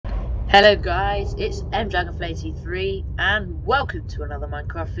Hello guys, it's mdragonflay83 and welcome to another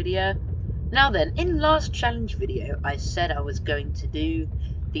Minecraft video. Now then, in last challenge video I said I was going to do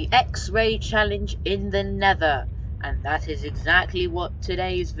the X-ray challenge in the Nether, and that is exactly what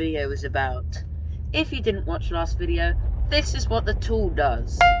today's video is about. If you didn't watch last video, this is what the tool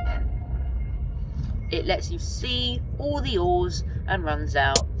does. It lets you see all the ores and runs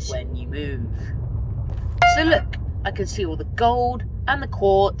out when you move. So look, I can see all the gold and the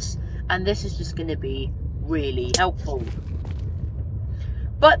quartz, and this is just going to be really helpful.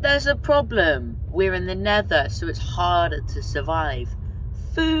 But there's a problem. We're in the Nether, so it's harder to survive.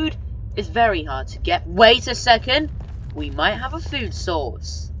 Food is very hard to get. Wait a second. We might have a food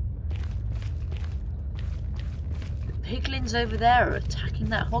source. The piglins over there are attacking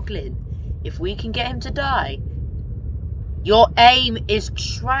that hoglin. If we can get him to die. Your aim is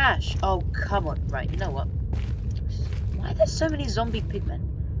trash. Oh, come on. Right, you know what? Why are there so many zombie pigmen?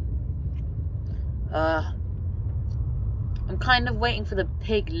 I'm kind of waiting for the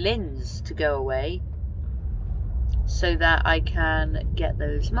piglins to go away so that I can get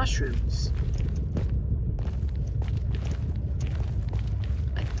those mushrooms.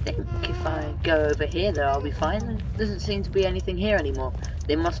 I think if I go over here though I'll be fine. There doesn't seem to be anything here anymore.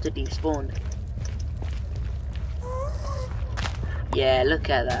 They must have despawned. Yeah, look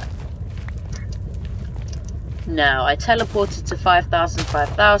at that. Now, I teleported to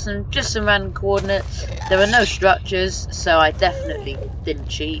 5,000, just some random coordinates. There are no structures, so I definitely didn't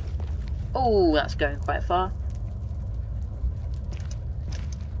cheat. Oh, that's going quite far.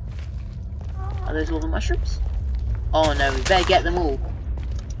 Are those all the mushrooms? Oh no, we better get them all.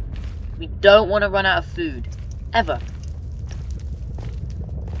 We don't want to run out of food. Ever.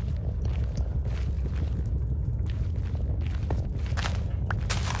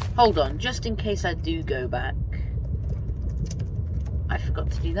 Hold on, just in case I do go back. I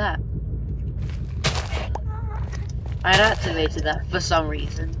forgot to do that. I had activated that for some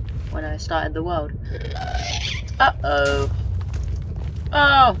reason when I started the world. Uh-oh.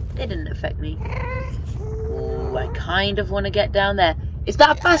 Oh, it didn't affect me. Ooh, I kind of want to get down there. Is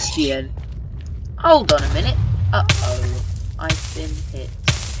that a bastion? Hold on a minute. Uh-oh. I've been hit.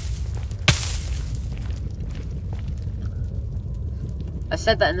 I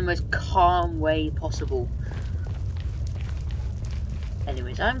said that in the most calm way possible.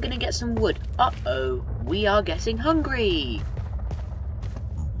 Anyways, I'm gonna get some wood. Uh-oh, we are getting hungry.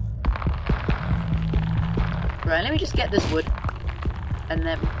 Right, let me just get this wood, and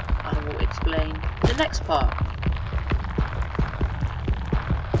then I will explain the next part.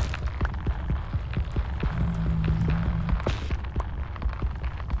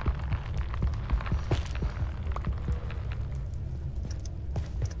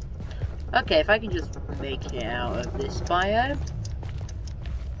 Okay, if I can just make it out of this biome.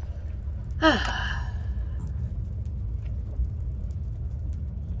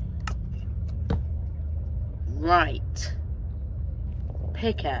 Right.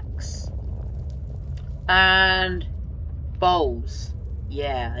 Pickaxe. And bowls.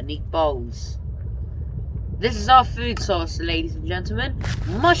 Yeah, I need bowls. This is our food source, ladies and gentlemen.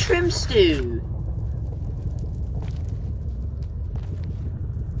 Mushroom stew.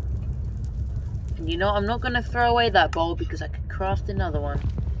 And you know, I'm not going to throw away that bowl because I can craft another one.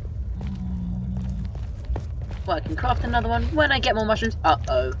 Well, I can craft another one when I get more mushrooms.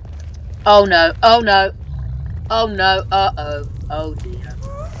 Uh-oh. Oh no. Oh no. Oh no. Uh-oh. Oh dear.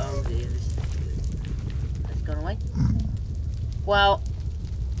 Oh dear. This is good. Has it gone away? Well,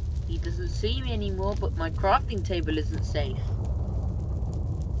 he doesn't see me anymore, but my crafting table isn't safe.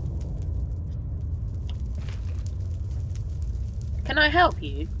 Can I help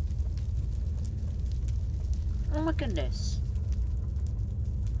you? Oh my goodness.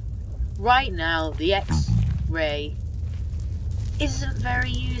 Right now, the X-ray isn't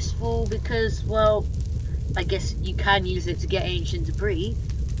very useful because, well, I guess you can use it to get ancient debris,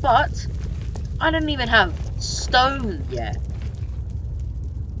 but I don't even have stone yet.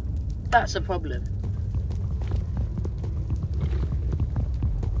 That's a problem.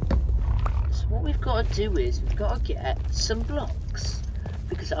 So what we've got to do is we've got to get some blocks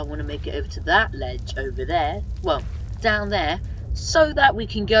because I want to make it over to that ledge over there, well, down there, so that we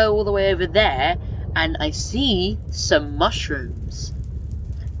can go all the way over there. And I see some mushrooms.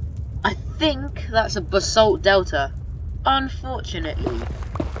 I think that's a basalt delta, unfortunately.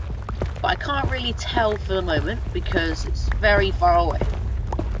 But I can't really tell for the moment because it's very far away.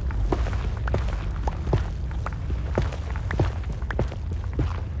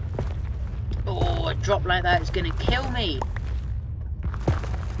 Oh, a drop like that is going to kill me.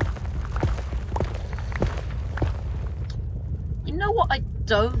 You know what?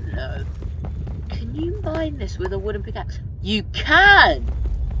 don't know. Can you mine this with a wooden pickaxe? You can!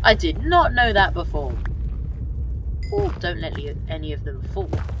 I did not know that before. Oh, don't let any of them fall.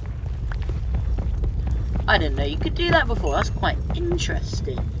 I didn't know you could do that before. That's quite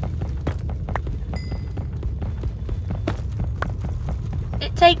interesting.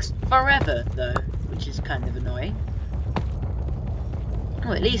 It takes forever, though, which is kind of annoying.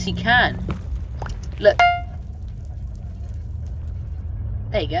 Oh, at least you can. Look.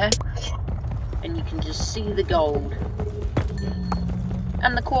 There you go. And you can just see the gold.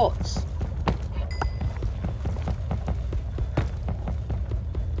 And the quartz.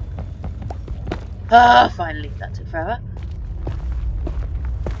 Ah, finally, that took forever.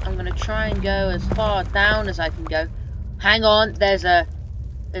 I'm gonna try and go as far down as I can go. Hang on, there's a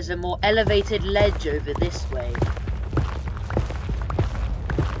more elevated ledge over this way.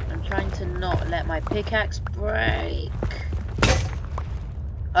 I'm trying to not let my pickaxe break.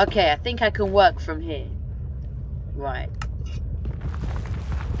 Okay, I think I can work from here. Right.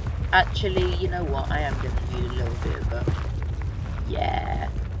 Actually, you know what? I am going to need a little bit of a... Yeah.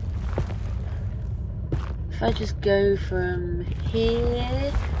 If I just go from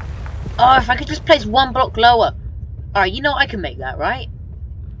here... Oh, if I could just place one block lower. Alright, you know I can make that, right?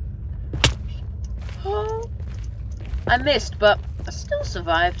 Oh, I missed, but I still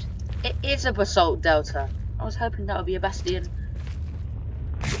survived. It is a basalt delta. I was hoping that would be a bastion.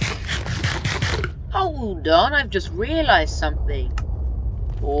 Hold on, I've just realised something.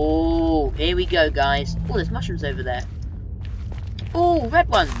 Oh, here we go, guys. Oh, there's mushrooms over there. Oh, red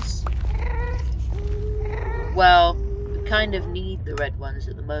ones. Well, we kind of need the red ones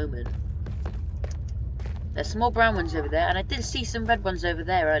at the moment. There's some more brown ones over there, and I did see some red ones over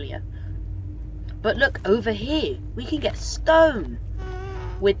there earlier. But look, over here, we can get stone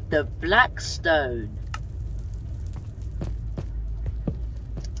with the black stone.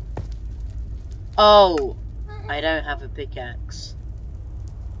 Oh, I don't have a pickaxe.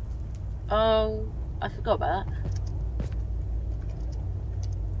 Oh, I forgot about that.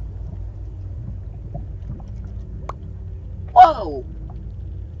 Whoa!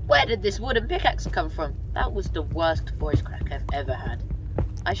 Where did this wooden pickaxe come from? That was the worst voice crack I've ever had.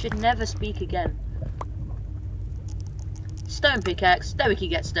 I should never speak again. Stone pickaxe, there we can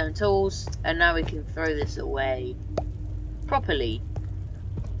get stone tools, and now we can throw this away properly.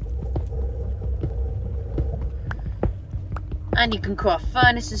 And you can craft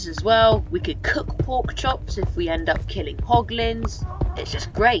furnaces as well. We could cook pork chops if we end up killing hoglins. It's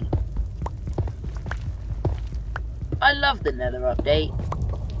just great. I love the Nether update.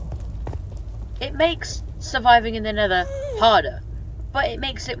 It makes surviving in the Nether harder, but it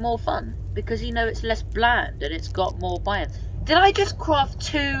makes it more fun because, you know, it's less bland and it's got more biomes. Did I just craft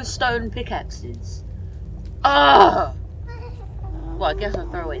 2 stone pickaxes? Ah! Well, I guess I'll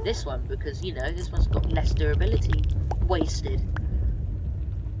throw away this one because, you know, this one's got less durability. Wasted.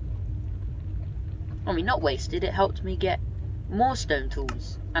 I mean, not wasted, it helped me get more stone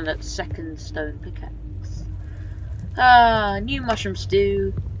tools and a second stone pickaxe. Ah, new mushroom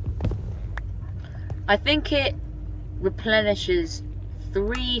stew. I think it replenishes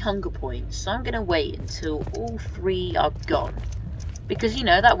 3 hunger points, so I'm gonna wait until all 3 are gone. Because, you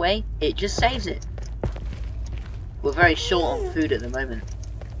know, that way, it just saves it. We're very short on food at the moment.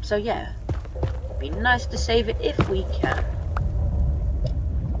 So yeah, be nice to save it if we can.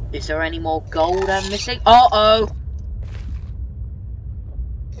 Is there any more gold I'm missing? Uh-oh!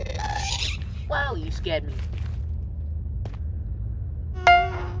 Wow, you scared me.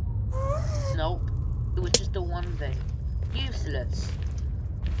 Nope. It was just the one thing. Useless.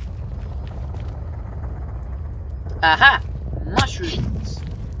 Aha! Mushrooms!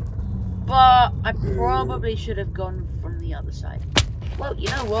 But I probably should have gone from the other side. Well, you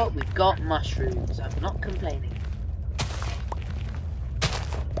know what? We've got mushrooms. I'm not complaining.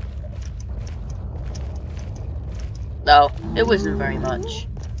 No, it wasn't very much.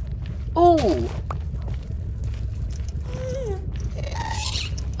 Ooh!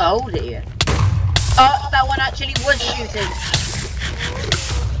 Oh dear. Oh, that one actually was shooting.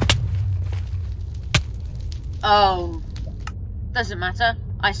 Oh. Doesn't matter.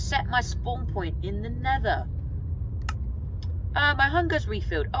 I set my spawn point in the Nether. My hunger's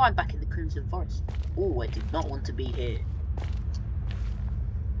refilled. Oh, I'm back in the Crimson Forest. Oh, I did not want to be here.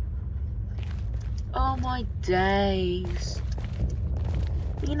 Oh my days.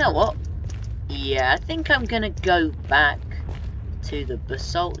 You know what? Yeah, I think I'm gonna go back to the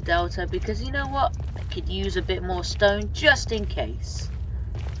Basalt Delta because, you know what? I could use a bit more stone just in case.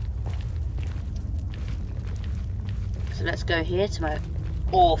 So let's go here to my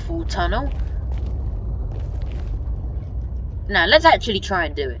awful tunnel. Now, let's actually try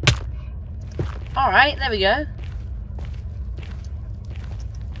and do it. Alright, there we go.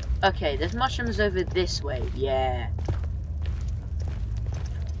 Okay, there's mushrooms over this way. Yeah.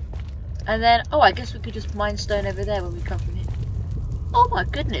 And then, oh, I guess we could just mine stone over there when we come from here. Oh my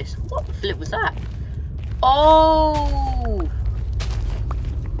goodness, what the flip was that? Oh!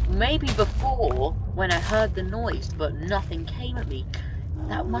 Maybe before, when I heard the noise, but nothing came at me.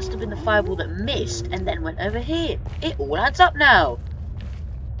 That must have been the fireball that missed and then went over here. It all adds up now.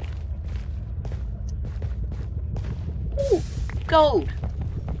 Ooh, gold.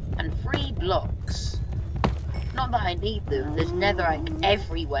 And 3 blocks. Not that I need them. There's netherite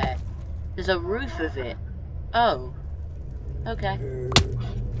everywhere. There's a roof of it. Oh. Okay.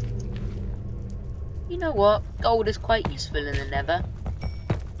 You know what? Gold is quite useful in the nether.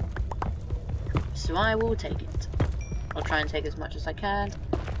 So I will take it. I'll try and take as much as I can.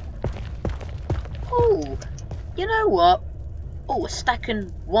 Oh, you know what? Oh, a stack and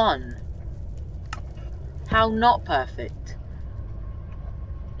 1. How not perfect.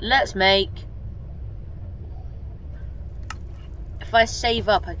 Let's make... If I save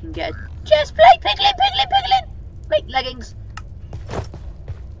up, I can get a chest plate. Piglin, piglin, piglin. Make leggings.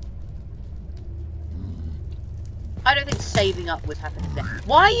 I don't think saving up was happening there.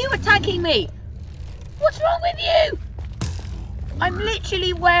 Why are you attacking me? What's wrong with you? I'm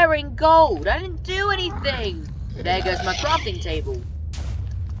literally wearing gold. I didn't do anything. There goes my crafting table.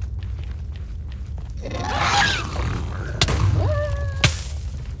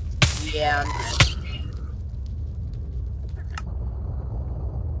 Yeah, I'm dead.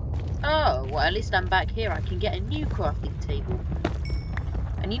 Oh, well, at least I'm back here. I can get a new crafting table.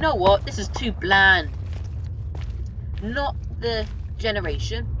 And you know what? This is too bland. Not the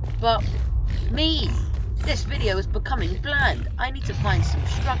generation, but me. This video is becoming bland. I need to find some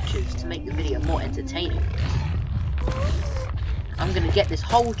structures to make the video more entertaining. I'm gonna get this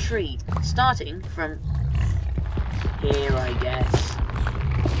whole tree, starting from here, I guess.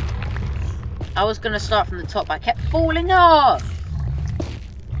 I was gonna start from the top, but I kept falling off.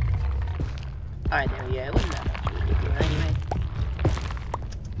 Alright, there we go. It wasn't that much of a big deal anyway.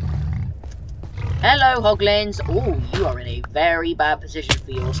 Hello, hoglins. Oh, you are in a very bad position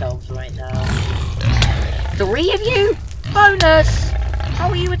for yourselves right now. 3 of you? Bonus! How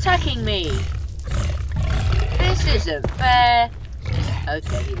are you attacking me? This isn't fair.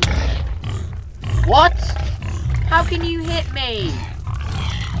 Okay, here we go. What? How can you hit me?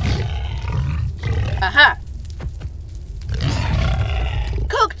 Aha!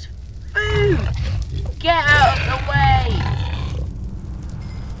 Cooked food! Get out of the way!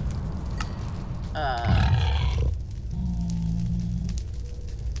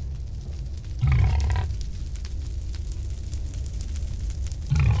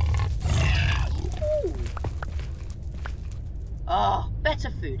 Oh,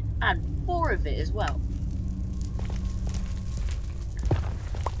 better food, and 4 of it as well.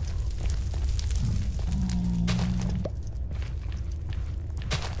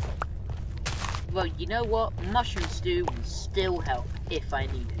 Well, you know what? Mushroom stew will still help if I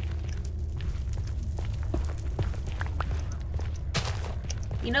need it.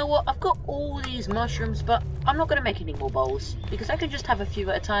 You know what? I've got all these mushrooms, but I'm not going to make any more bowls because I can just have a few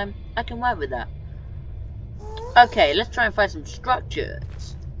at a time. I can work with that. Okay, let's try and find some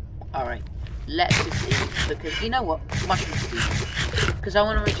structures. Alright, let's just see, because you know what? Mushroom stew. Because I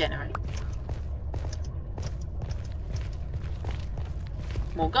want to regenerate.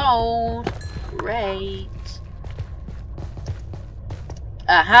 More gold. Great.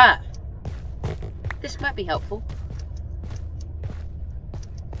 Aha! This might be helpful.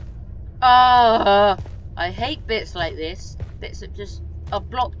 Ah, I hate bits like this. Bits that just are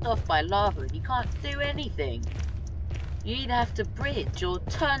blocked off by lava and you can't do anything. You either have to bridge or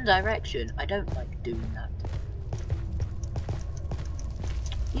turn direction. I don't like doing that.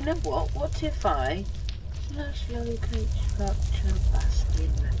 You know what? What if I slash locate structure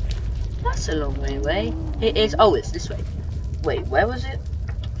bastion? That's a long way away. It is. Oh, it's this way. Wait, where was it?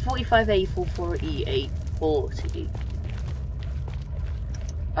 45A, 44E, 840.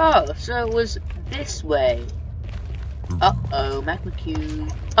 Oh, so it was this way. Uh-oh, magma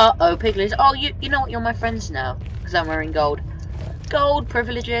cube. Uh-oh, piglins. Oh, you know what? You're my friends now. Because I'm wearing gold. Gold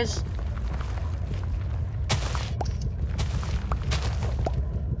privileges.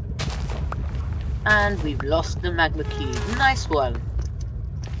 And we've lost the magma cube. Nice one.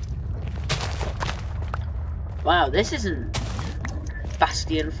 Wow, this isn't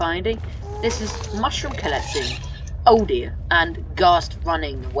bastion finding. This is mushroom collecting. Oh dear. And ghast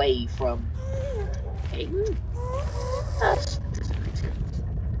running away from. Hey. That doesn't make sense.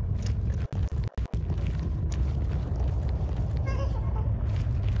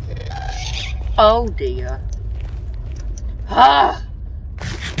 Oh dear. Ah!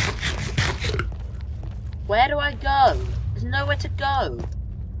 Where do I go? There's nowhere to go.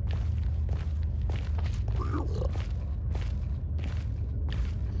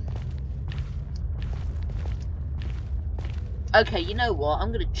 Okay, you know what?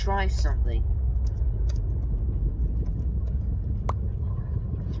 I'm gonna try something.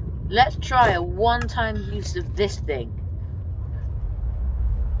 Let's try a one-time use of this thing.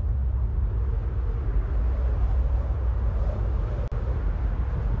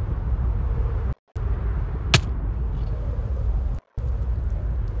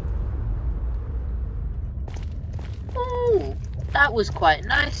 Ooh, that was quite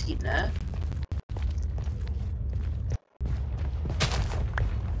nice, you know.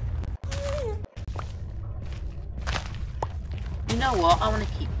 You know what? I want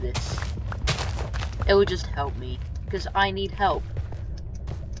to keep this. It will just help me, because I need help.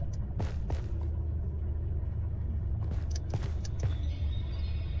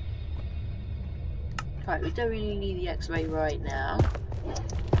 Right, we don't really need the X-ray right now.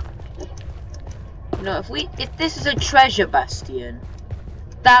 You know, if this is a treasure bastion,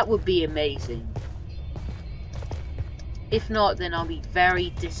 that would be amazing. If not, then I'll be very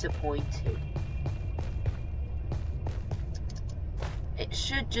disappointed. It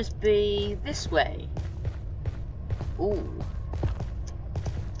should just be this way. Ooh.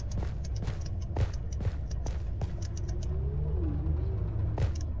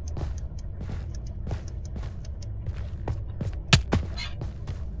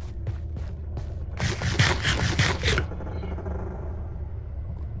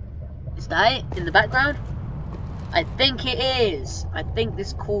 Is that it in the background? I think it is. I think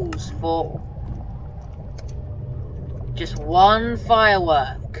this calls for just one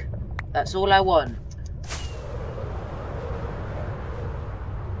firework. That's all I want.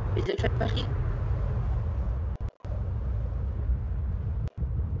 Is it tricky?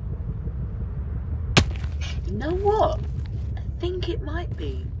 You know what? I think it might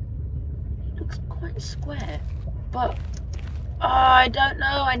be. It looks quite square. But I don't know.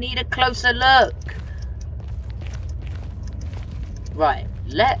 I need a closer look. Right,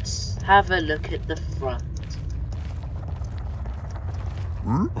 let's have a look at the front.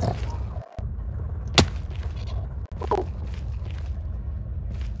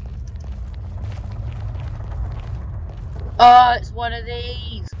 Oh, it's one of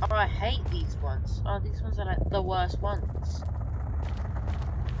these. Oh, I hate these ones. Oh, these ones are like the worst ones.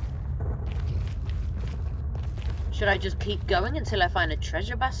 Should I just keep going until I find a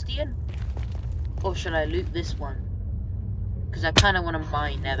treasure bastion? Or should I loot this one? Because I kind of want to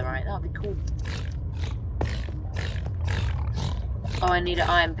mine netherite. That would be cool. Oh, I need an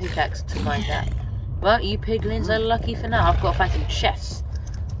iron pickaxe to mine that. Well, you piglins are lucky for now. I've got to find some chests.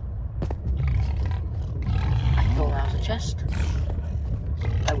 I thought that was a chest.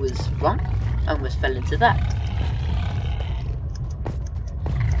 I was wrong. I almost fell into that.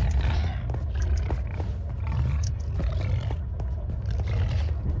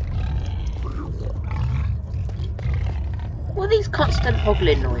 What are these constant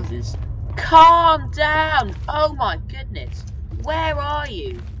hobbling noises? Calm down! Oh my goodness! Where are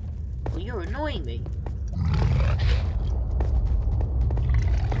you? Well, you're annoying me.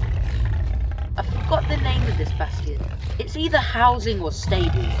 I forgot the name of this bastion. It's either housing or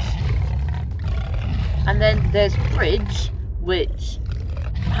stables. And then there's bridge, which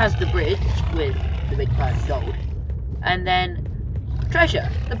has the bridge with the big pile of gold. And then treasure,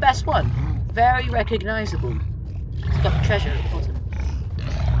 the best one. Very recognisable. It's got treasure at the bottom.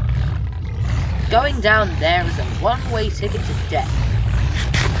 Going down there is a one-way ticket to death.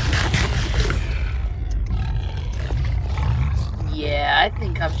 Yeah, I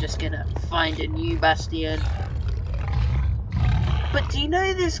think I'm just gonna find a new bastion. But do you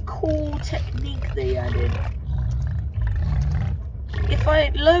know this cool technique they added? If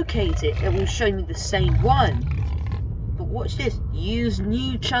I locate it, it will show me the same one. But watch this. Use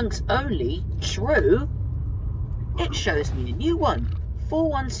new chunks only. True. It shows me a new one.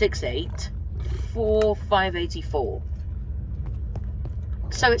 4168 4584.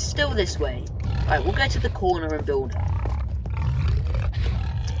 So it's still this way. Alright, we'll go to the corner and build up.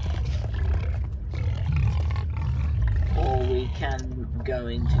 Or we can go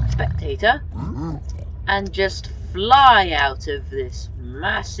into spectator and just fly out of this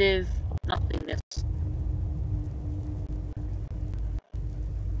massive nothingness.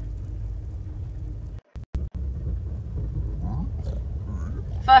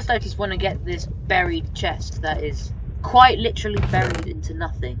 First, I just want to get this buried chest that is quite literally buried into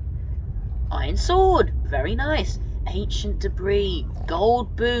nothing. Iron sword, very nice. Ancient debris,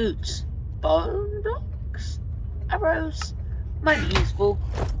 gold boots. bone blocks? Arrows? Might be useful.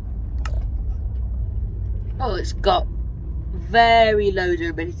 Oh, it's got very low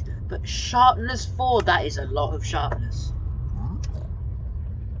durability. But sharpness 4, that is a lot of sharpness.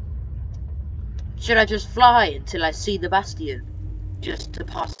 Should I just fly until I see the bastion? Just to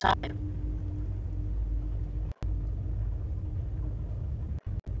pass time?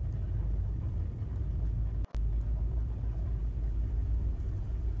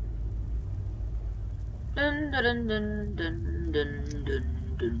 Dun dun dun dun dun dun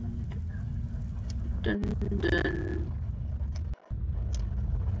dun dun dun dun.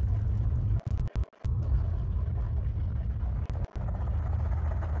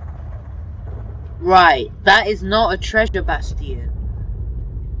 Right, that is not a treasure bastion.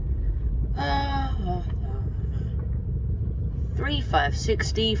 3, 5,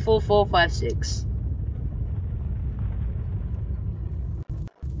 60, 4, 4, 5, 6.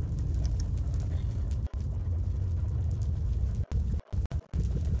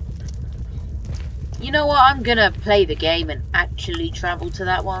 You know what? I'm gonna play the game and actually travel to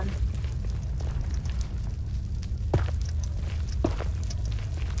that one.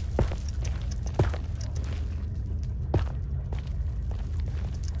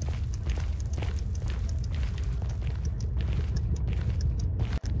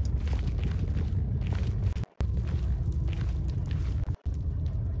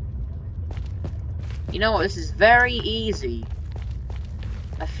 You know what? This is very easy.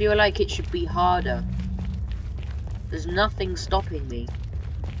 I feel like it should be harder. There's nothing stopping me.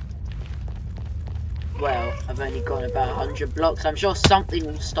 Well, I've only got about 100 blocks. I'm sure something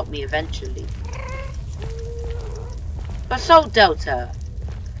will stop me eventually. Basalt Delta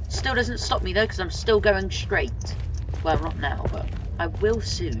still doesn't stop me though, because I'm still going straight. Well, not now, but I will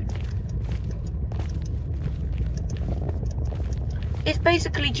soon. It's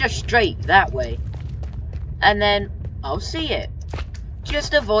basically just straight that way. And then I'll see it.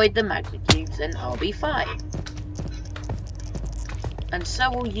 Just avoid the magma cubes and I'll be fine. And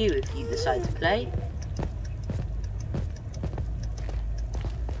so will you if you decide to play.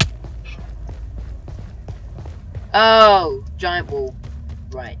 Oh, giant wall.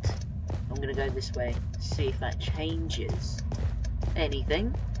 Right. I'm gonna go this way. See if that changes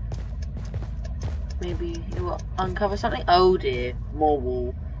anything. Maybe it will uncover something. Oh dear, more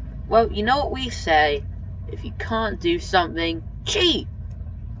wall. Well, you know what we say. If you can't do something, cheat!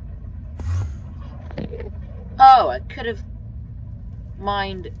 Oh, I could have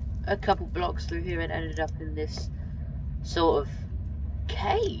mined a couple blocks through here and ended up in this sort of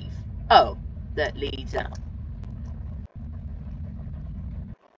cave. Oh, that leads out.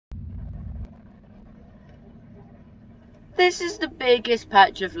 This is the biggest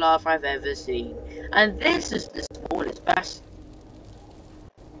patch of lava I've ever seen. And this is the smallest bastion.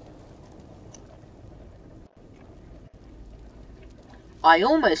 I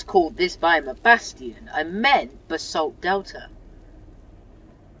almost called this biome a bastion. I meant Basalt Delta.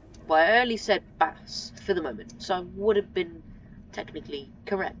 Well, I only said Bass for the moment, so I would have been technically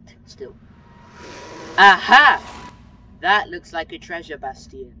correct still. Aha! That looks like a treasure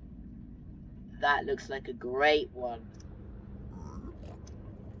bastion. That looks like a great one.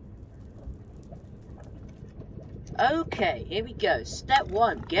 Okay, here we go. Step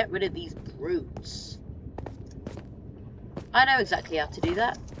 1, get rid of these brutes. I know exactly how to do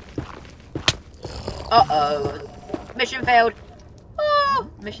that. Uh-oh. Mission failed. Oh,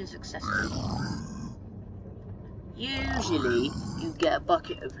 mission successful. Usually, you get a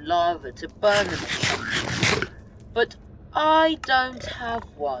bucket of lava to burn them. But I don't have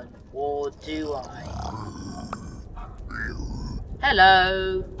one, or do I?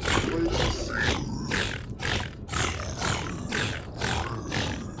 Hello, brutes.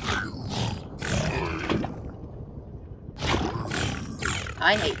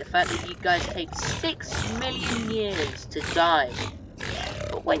 I hate the fact that you guys take 6 million years to die.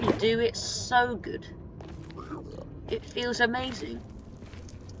 But when you do, it's so good. It feels amazing.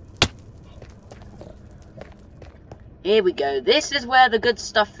 Here we go. This is where the good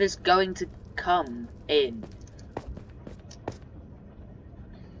stuff is going to come in.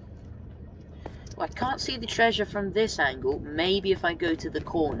 Well, I can't see the treasure from this angle. Maybe if I go to the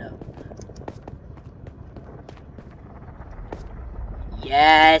corner.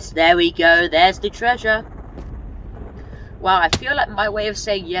 Yes, there we go. There's the treasure. Wow, I feel like my way of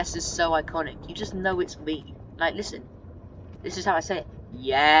saying yes is so iconic. You just know it's me. Like, listen. This is how I say it.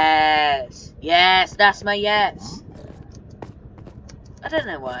 Yes. Yes, that's my yes. I don't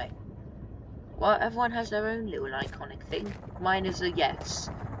know why. Well, everyone has their own little iconic thing. Mine is a yes.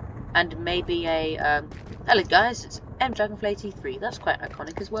 And maybe a, hello guys, it's mDragonfly83. That's quite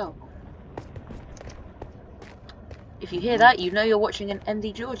iconic as well. If you hear that, you know you're watching an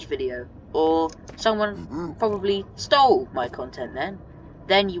MD George video. Or someone probably stole my content then.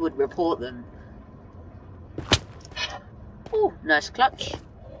 Then you would report them. Oh, nice clutch.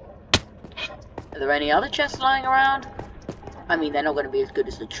 Are there any other chests lying around? I mean, they're not going to be as good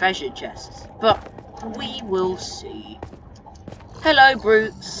as the treasure chests, but we will see. Hello,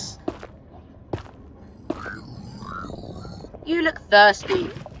 brutes. You look thirsty.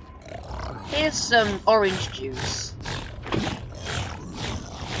 Here's some orange juice.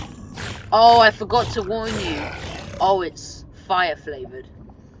 Oh, I forgot to warn you. Oh, it's fire flavored.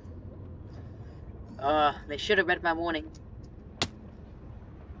 They should have read my warning.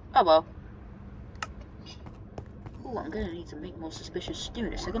 Oh well. Oh, I'm gonna need to make more suspicious stew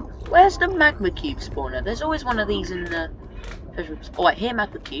in a second. Where's the magma cube spawner? There's always one of these in the... Oh, I hear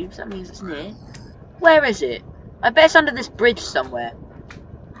magma cubes. That means it's near. Where is it? I bet it's under this bridge somewhere.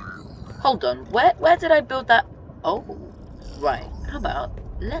 Hold on. Where did I build that? Oh, right. How about...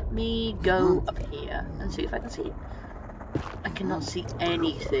 Let me go up here and see if I can see it. I cannot see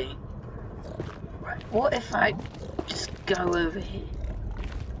anything. Right. What if I just go over here?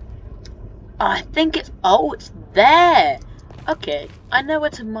 Oh, I think it's... Oh, it's there! Okay, I know where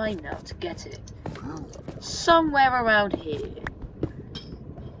to mine now to get it. Somewhere around here.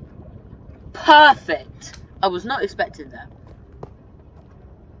 Perfect! I was not expecting that.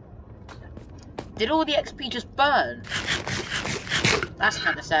 Did all the XP just burn? That's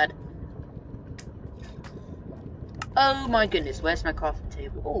kind of sad. Oh my goodness, where's my crafting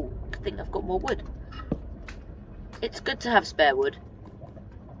table? Oh, good thing I've got more wood. It's good to have spare wood.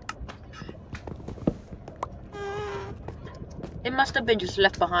 It must have been just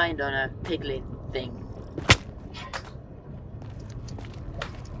left behind on a piglin thing.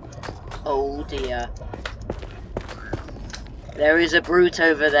 Oh dear. There is a brute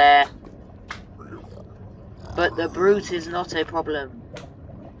over there. But the brute is not a problem.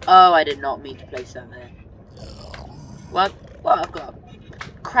 Oh, I did not mean to place that there. Well, I've got a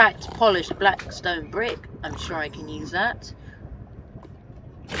cracked, polished black stone brick. I'm sure I can use that.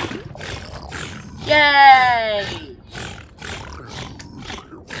 Yay!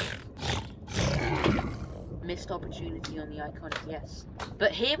 Missed opportunity on the iconic, yes.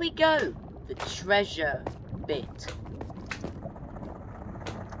 But here we go. The treasure bit.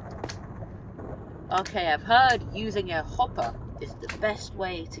 Okay, I've heard using a hopper is the best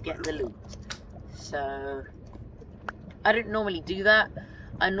way to get the loot. So, I don't normally do that.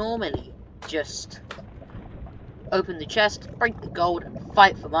 I normally just open the chest, break the gold, and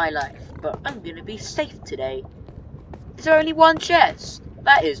fight for my life. But I'm gonna be safe today. Is there only one chest?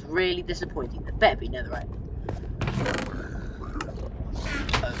 That is really disappointing. There better be netherite.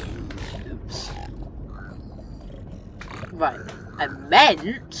 Oh, oops. Right, I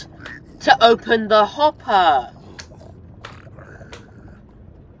meant to open the hopper.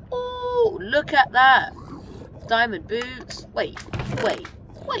 Oh, look at that. Diamond boots. Wait.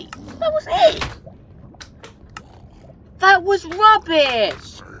 That was it. That was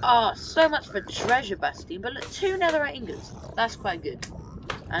rubbish. Oh, so much for treasure bastion. But look, 2 netherite ingots. That's quite good.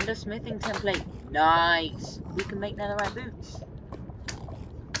 And a smithing template. Nice. We can make netherite boots.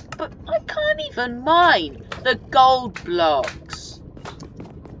 But I can't even mine the gold blocks.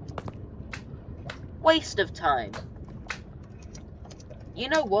 Waste of time. You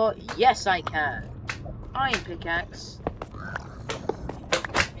know what? Yes, I can. Iron pickaxe.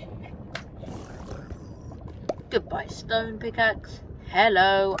 Goodbye, stone pickaxe.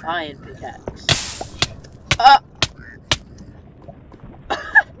 Hello, iron pickaxe.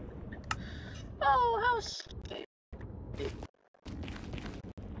 Oh, how stupid.